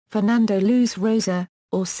Fernando Luiz Roza,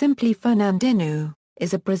 or simply Fernandinho,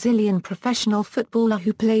 is a Brazilian professional footballer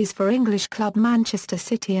who plays for English club Manchester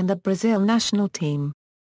City and the Brazil national team.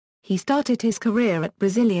 He started his career at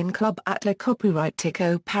Brazilian club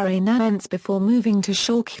Atlético Paranaense before moving to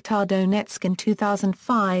Shakhtar Donetsk in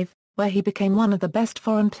 2005, where he became one of the best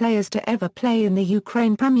foreign players to ever play in the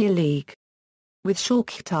Ukrainian Premier League. With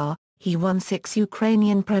Shakhtar, he won 6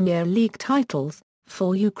 Ukrainian Premier League titles,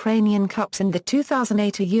 4 Ukrainian Cups and the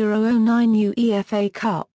 2008 Euro 09 UEFA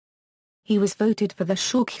Cup. He was voted for the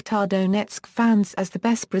Shakhtar Donetsk fans as the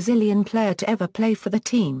best Brazilian player to ever play for the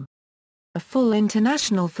team. A full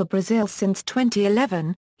international for Brazil since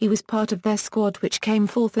 2011, he was part of their squad which came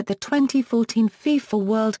fourth at the 2014 FIFA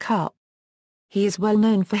World Cup. He is well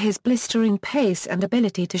known for his blistering pace and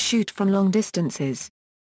ability to shoot from long distances.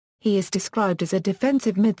 He is described as a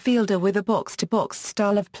defensive midfielder with a box-to-box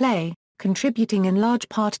style of play, contributing in large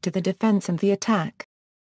part to the defense and the attack.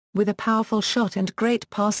 With a powerful shot and great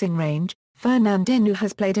passing range, Fernandinho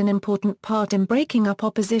has played an important part in breaking up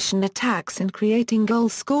opposition attacks and creating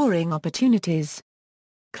goal-scoring opportunities.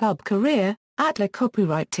 Club career: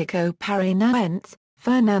 Atlético Paranaense.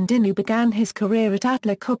 Fernandinho began his career at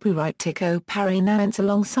Atlético Paranaense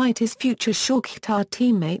alongside his future Shakhtar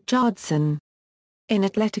teammate ๊dʒĩj. In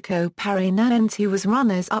Atlético Paranaense he was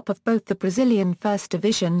runners-up of both the Brazilian First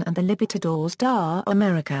Division and the Libertadores da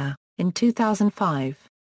America, in 2005.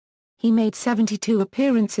 He made 72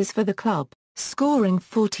 appearances for the club, scoring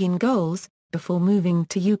 14 goals, before moving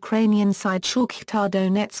to Ukrainian side Shakhtar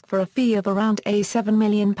Donetsk for a fee of around £7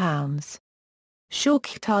 million. Shakhtar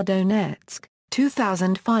Donetsk,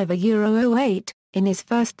 2005 Euro 08, in his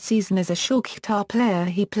first season as a Shakhtar player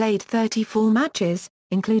he played 34 matches,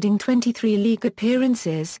 including 23 league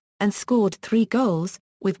appearances, and scored 3 goals,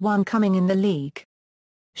 with 1 coming in the league.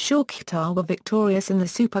 Shakhtar were victorious in the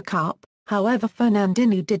Super Cup, however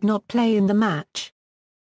Fernandinho did not play in the match.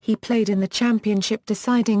 He played in the championship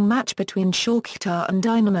deciding match between Shakhtar and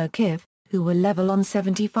Dynamo Kyiv, who were level on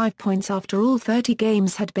 75 points after all 30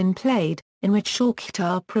 games had been played, in which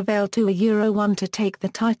Shakhtar prevailed to a Euro 1 to take the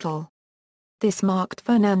title. This marked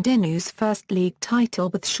Fernandinho's first league title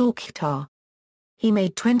with Shakhtar. He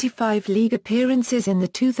made 25 league appearances in the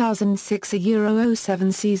 2006 Euro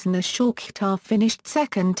 07 season as Shakhtar finished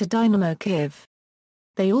second to Dynamo Kyiv.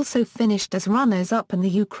 They also finished as runners-up in the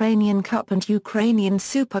Ukrainian Cup and Ukrainian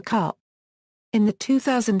Super Cup. In the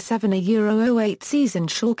 2007 Euro 08 season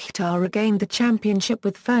Shakhtar regained the championship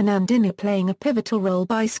with Fernandinho playing a pivotal role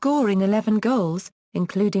by scoring 11 goals,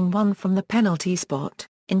 including 1 from the penalty spot,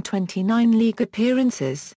 in 29 league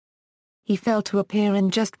appearances. He failed to appear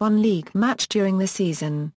in just 1 league match during the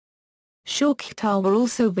season. Shakhtar were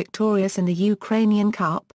also victorious in the Ukrainian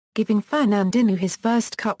Cup, giving Fernandinho his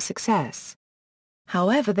first cup success.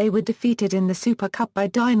 However, they were defeated in the Super Cup by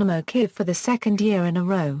Dynamo Kyiv for the second year in a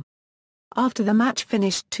row. After the match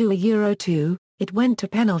finished 2 Euro 2, it went to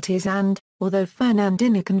penalties and, although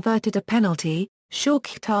Fernandinho converted a penalty,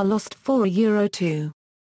 Shakhtar lost 4 Euro 2.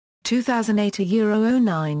 2008 Euro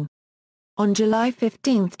 09. On July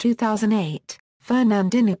 15, 2008,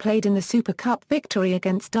 Fernandinho played in the Super Cup victory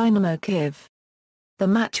against Dynamo Kyiv. The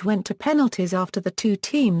match went to penalties after the two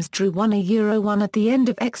teams drew 1 Euro 1 at the end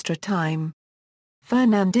of extra time.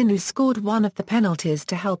 Fernandinho scored one of the penalties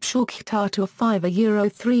to help Shakhtar to a 5 Euro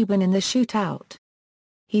 3 win in the shootout.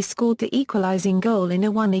 He scored the equalising goal in a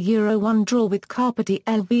 1 Euro 1 draw with Carpati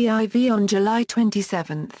Lviv on July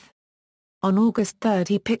 27. On August 3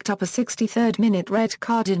 he picked up a 63rd minute red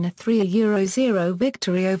card in a 3 Euro 0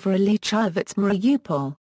 victory over Lechavets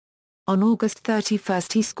Mariupol. On August 31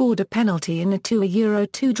 he scored a penalty in a 2 Euro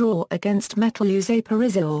 2 draw against Metal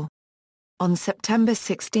Zaporizhzhia. On September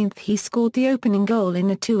 16 he scored the opening goal in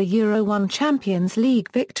a 2 Euro 1 Champions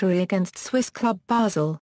League victory against Swiss club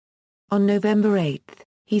Basel. On November 8,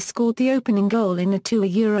 he scored the opening goal in a 2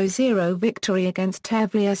 Euro 0 victory against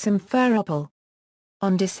Tevria Simferopol.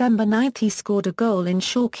 On December 9 he scored a goal in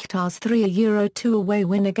Shakhtar's 3 Euro 2 away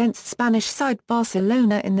win against Spanish side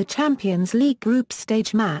Barcelona in the Champions League group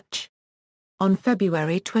stage match. On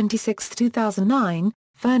February 26, 2009,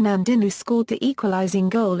 Fernandinho scored the equalising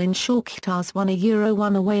goal in Shakhtar's 1 Euro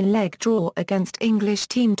 1 away leg draw against English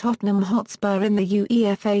team Tottenham Hotspur in the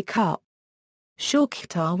UEFA Cup.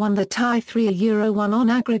 Shakhtar won the tie 3 Euro 1 on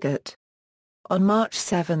aggregate. On March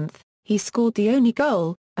 7, he scored the only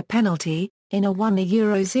goal, a penalty, in a 1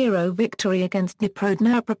 Euro 0 victory against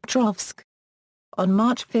Dniprodnepropetrovsk. On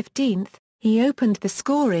March 15, he opened the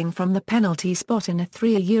scoring from the penalty spot in a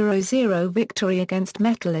 3 Euro 0 victory against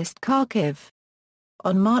Metalist Kharkiv.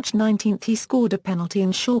 On March 19 he scored a penalty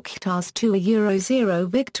in Shakhtar's 2 Euro 0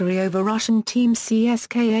 victory over Russian team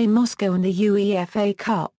CSKA Moscow in the UEFA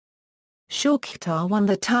Cup. Shakhtar won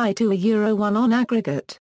the tie to €1 on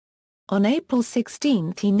aggregate. On April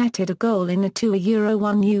 16 he netted a goal in a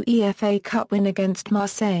 2-1 UEFA Cup win against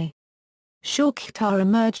Marseille. Shakhtar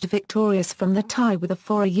emerged victorious from the tie with a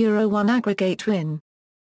 4-1 aggregate win.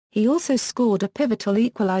 He also scored a pivotal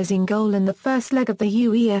equalising goal in the first leg of the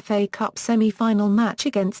UEFA Cup semi-final match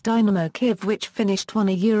against Dynamo Kyiv, which finished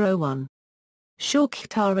 1-1.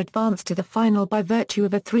 Shakhtar advanced to the final by virtue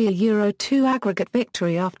of a 3-2 aggregate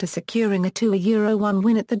victory after securing a 2-1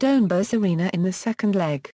 win at the Donbas Arena in the second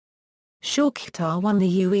leg. Shakhtar won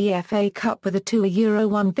the UEFA Cup with a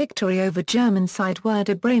 2-1 victory over German side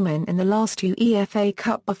Werder Bremen in the last UEFA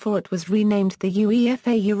Cup before it was renamed the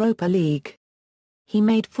UEFA Europa League. He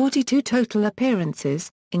made 42 total appearances,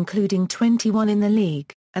 including 21 in the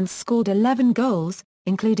league, and scored 11 goals,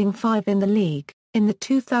 including 5 in the league, in the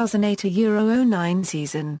 2008-09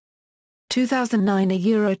 season.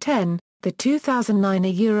 2009-10, the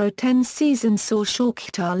 2009-10 season saw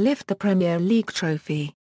Shakhtar lift the Premier League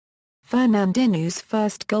trophy. Fernandinho's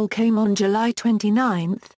first goal came on July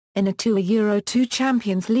 29, in a 2-2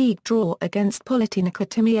 Champions League draw against Panathinaikos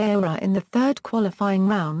Timisoara in the third qualifying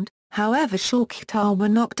round. However, Shakhtar were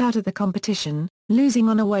knocked out of the competition, losing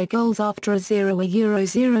on away goals after a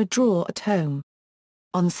 0-0 draw at home.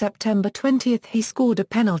 On September 20 he scored a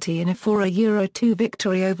penalty in a 4-2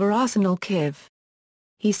 victory over Arsenal Kyiv.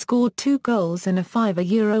 He scored 2 goals in a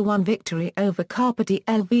 5-1 victory over Carpati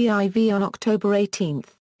Lviv on October 18,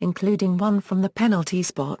 including one from the penalty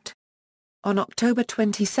spot. On October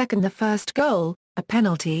 22 the first goal, a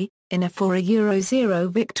penalty, in a 4-0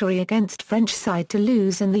 victory against French side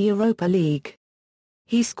Toulouse in the Europa League.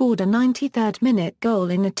 He scored a 93rd-minute goal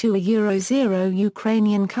in a 2-0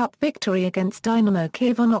 Ukrainian Cup victory against Dynamo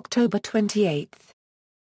Kyiv on October 28.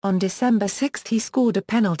 On December 6 he scored a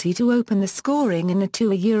penalty to open the scoring in a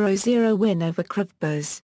 2-0 win over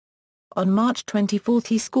Krivbaz. On March 24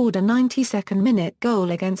 he scored a 92nd-minute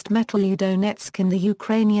goal against Shakhtar Donetsk in the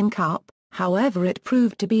Ukrainian Cup, however it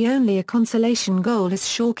proved to be only a consolation goal as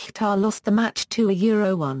Shakhtar lost the match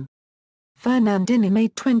 2-1. Fernandinho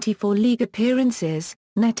made 24 league appearances,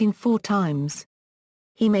 netting 4 times.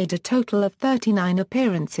 He made a total of 39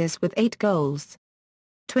 appearances with 8 goals.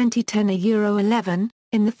 2010-11,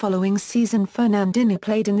 in the following season Fernandinho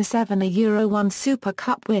played in the 7-1 Super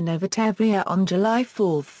Cup win over Tvrya on July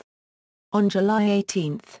 4. On July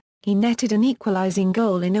 18, he netted an equalising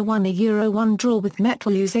goal in a 1-1 draw with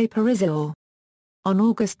Metal Zaporizhzhia. On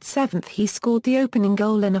August 7 he scored the opening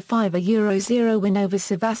goal in a 5-0 win over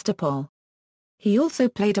Sevastopol. He also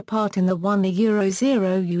played a part in the 1-0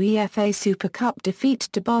 UEFA Super Cup defeat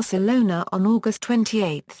to Barcelona on August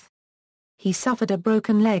 28. He suffered a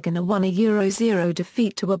broken leg in a 1-0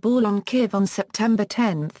 defeat to Apollon Kyiv on September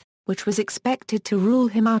 10, which was expected to rule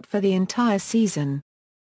him out for the entire season.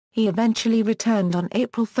 He eventually returned on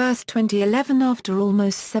April 1, 2011 after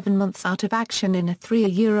almost 7 months out of action in a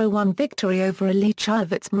 3-1 victory over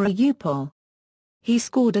Ilichivets Mariupol. He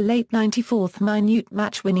scored a late 94th minute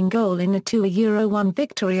match-winning goal in a 2-1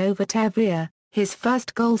 victory over Tvrya, his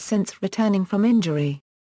first goal since returning from injury.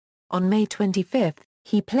 On May 25,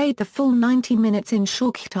 he played the full 90 minutes in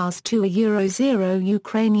Shakhtar's 2-0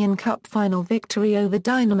 Ukrainian Cup final victory over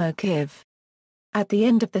Dynamo Kyiv. At the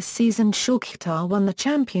end of the season Shakhtar won the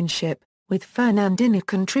championship, with Fernandinho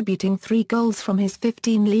contributing 3 goals from his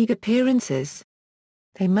 15 league appearances.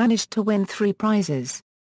 They managed to win 3 prizes.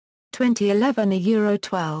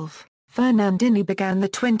 2011-12, Fernandinho began the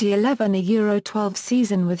 2011-12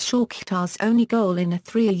 season with Shakhtar's only goal in a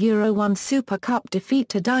 3-1 Super Cup defeat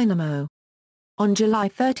to Dynamo. On July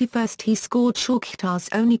 31 he scored Shakhtar's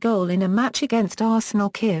only goal in a match against Arsenal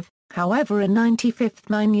Kyiv, however a 95th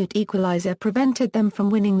minute equaliser prevented them from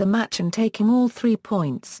winning the match and taking all 3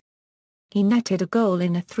 points. He netted a goal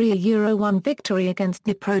in a 3-1 victory against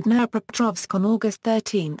Dniprodnepropetrovsk on August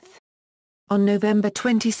 13. On November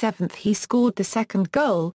 27 he scored the second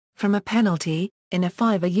goal, from a penalty, in a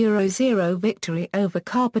 5-0 victory over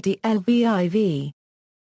Carpati Lviv.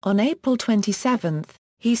 On April 27,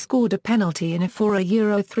 he scored a penalty in a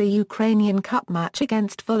 4-3 Ukrainian Cup match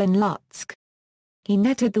against feʁn噚. He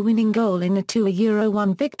netted the winning goal in a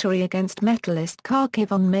 2-1 victory against Metalist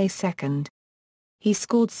Kharkiv on May 2. He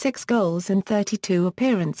scored 6 goals in 32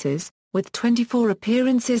 appearances, with 24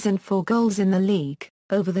 appearances and 4 goals in the league,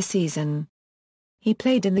 over the season. He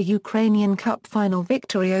played in the Ukrainian Cup final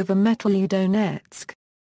victory over Metal Donetsk.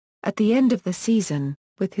 At the end of the season,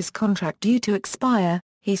 with his contract due to expire,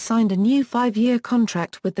 he signed a new 5-year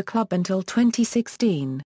contract with the club until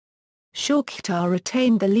 2016. Shakhtar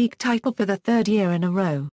retained the league title for the 3rd year in a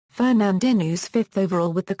row, Fernandinho's 5th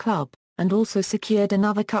overall with the club, and also secured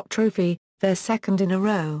another cup trophy, their 2nd in a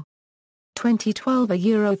row. 2012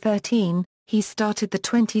 Euro 13, he started the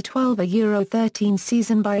 2012 Euro 13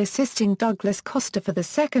 season by assisting Douglas Costa for the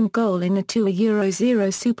second goal in a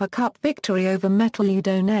 2-0 Super Cup victory over Shakhtar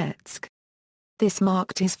Donetsk. This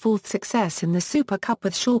marked his fourth success in the Super Cup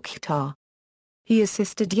with Shakhtar. He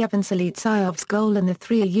assisted Yevhen Salitsayev's goal in the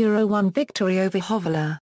 3-1 victory over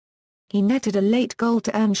Hovola. He netted a late goal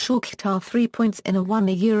to earn Shakhtar 3 points in a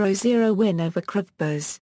 1-0 win over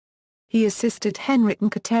Krivbaz. He assisted Henrik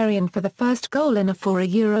Mkhitaryan for the first goal in a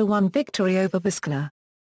 4-1 victory over Ворskla.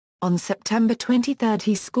 On September 23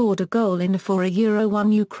 he scored a goal in a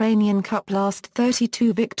 4-1 Ukrainian Cup last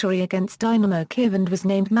 32 victory against Dynamo Kyiv and was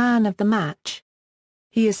named man of the match.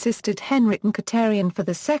 He assisted Henrik Mkhitaryan for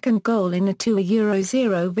the second goal in a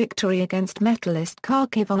 2-0 victory against Metalist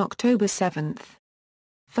Kharkiv on October 7.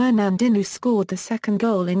 Fernandinho scored the second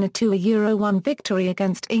goal in a 2-1 victory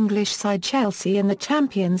against English side Chelsea in the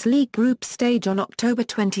Champions League group stage on October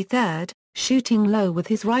 23, shooting low with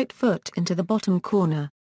his right foot into the bottom corner.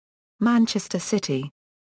 Manchester City.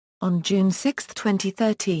 On June 6,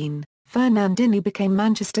 2013, Fernandinho became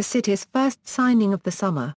Manchester City's first signing of the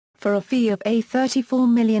summer, for a fee of £34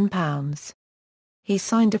 million. He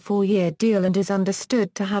signed a 4-year deal and is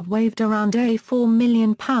understood to have waived around £4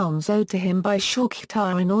 million owed to him by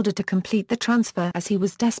Shakhtar in order to complete the transfer, as he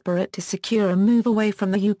was desperate to secure a move away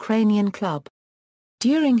from the Ukrainian club.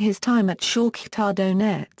 During his time at Shakhtar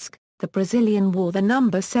Donetsk, the Brazilian wore the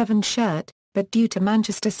number 7 shirt, but due to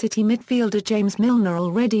Manchester City midfielder James Milner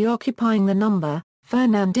already occupying the number,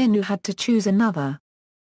 Fernandinho had to choose another.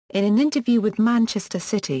 In an interview with Manchester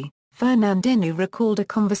City, Fernandinho recalled a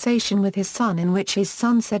conversation with his son in which his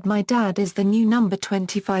son said, "My dad is the new number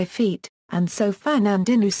 25 feet, and so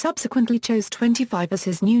Fernandinho subsequently chose 25 as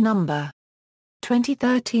his new number."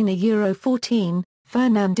 2013 Euro 14,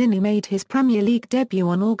 Fernandinho made his Premier League debut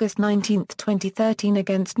on August 19, 2013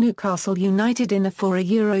 against Newcastle United in a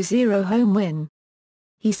 4-0 home win.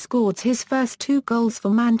 He scored his first 2 goals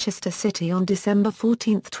for Manchester City on December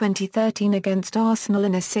 14, 2013 against Arsenal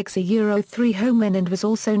in a 6-3 home win and was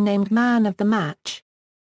also named man of the match.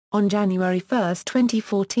 On January 1,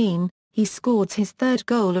 2014, he scored his third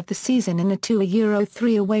goal of the season in a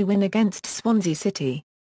 2-3 away win against Swansea City.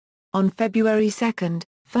 On February 2,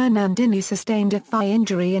 Fernandinho sustained a thigh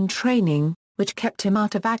injury in training, which kept him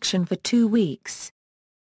out of action for 2 weeks.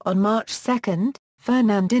 On March 2,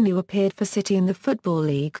 Fernandinho appeared for City in the Football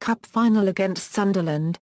League Cup final against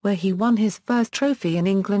Sunderland, where he won his first trophy in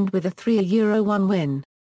England with a 3-1 win.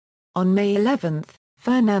 On May 11,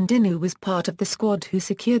 Fernandinho was part of the squad who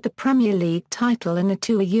secured the Premier League title in a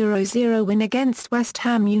 2-0 win against West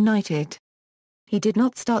Ham United. He did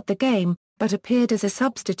not start the game, but appeared as a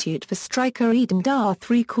substitute for striker ʻdʒĩj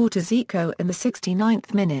 3/4 in the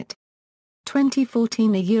 69th minute.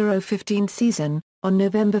 2014 Euro 15 season. On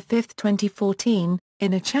November 5, 2014,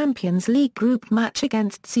 in a Champions League group match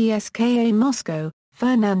against CSKA Moscow,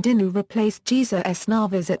 Fernandinho replaced Jesus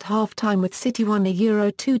Navas at half-time with City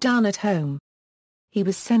 1-2 down at home. He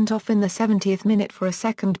was sent off in the 70th minute for a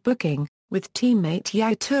second booking, with teammate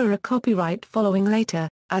Yao Toure copyright following later,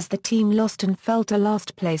 as the team lost and fell to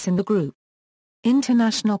last place in the group.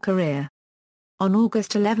 International career. On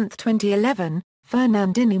August 11, 2011,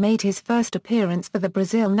 Fernandinho made his first appearance for the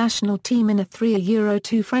Brazil national team in a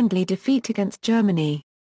 3-2 friendly defeat against Germany.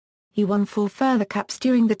 He won 4 further caps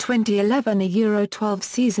during the 2011 Euro 12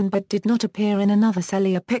 season but did not appear in another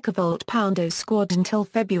Celia Pickavolt Poundo squad until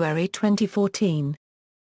February 2014.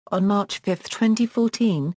 On March 5,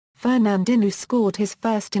 2014, Fernandinho scored his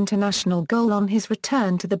first international goal on his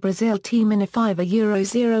return to the Brazil team in a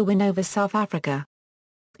 5-0 win over South Africa.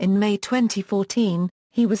 In May 2014,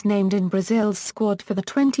 he was named in Brazil's squad for the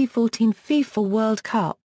 2014 FIFA World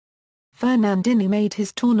Cup. Fernandinho made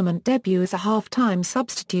his tournament debut as a half-time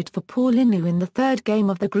substitute for Paulinho in the third game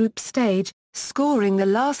of the group stage, scoring the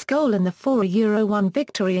last goal in the 4-1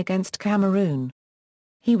 victory against Cameroon.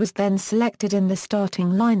 He was then selected in the starting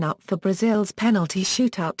lineup for Brazil's penalty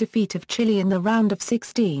shootout defeat of Chile in the round of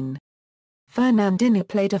 16. Fernandinho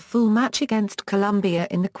played a full match against Colombia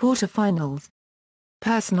in the quarter-finals.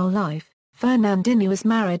 Personal life. Fernandinho is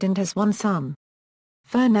married and has 1 son.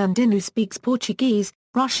 Fernandinho speaks Portuguese,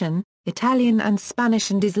 Russian, Italian and Spanish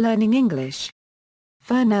and is learning English.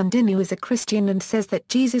 Fernandinho is a Christian and says that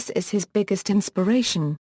Jesus is his biggest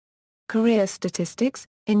inspiration. Career statistics.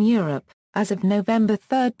 In Europe, as of November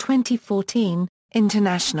 3, 2014,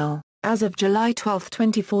 international, as of July 12,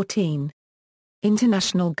 2014.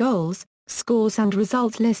 International goals, scores and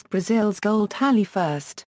results list. Brazil's goal tally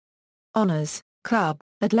first. Honours, Club,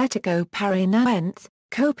 Atlético Paranaense,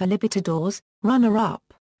 Copa Libertadores, runner-up,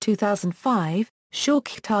 2005,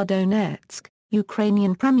 Shakhtar Donetsk,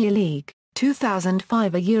 Ukrainian Premier League.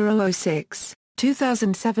 2005 a Euro 06,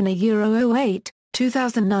 2007 a Euro 08,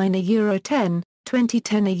 2009 a Euro 10,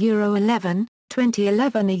 2010 a Euro 11,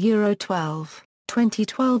 2011 a Euro 12,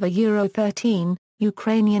 2012 a Euro 13,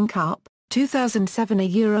 Ukrainian Cup, 2007 a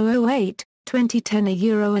Euro 08, 2010 a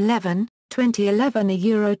Euro 11, 2011 a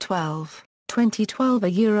Euro 12, 2012 a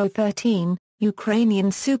Euro 13,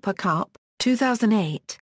 Ukrainian Super Cup,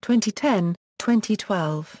 2008, 2010,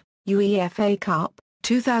 2012, UEFA Cup,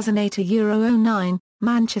 2008 a Euro 09,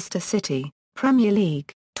 Manchester City, Premier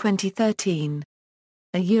League, 2013.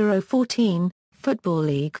 A Euro 14, Football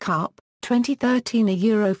League Cup, 2013 a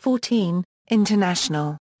Euro 14,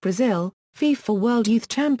 International, Brazil, FIFA World Youth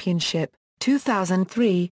Championship,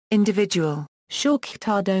 2003, Individual,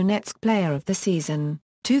 Shakhtar Donetsk Player of the Season,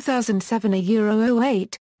 2007 a Euro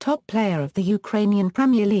 08, Top Player of the Ukrainian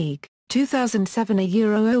Premier League, 2007 a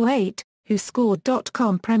Euro 08, Who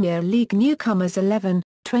Scored.com Premier League Newcomers 11,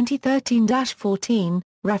 2013-14,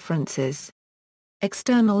 References.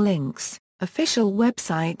 External links, Official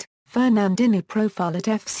website, Fernandinho profile at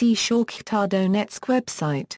FC Shakhtar Donetsk website.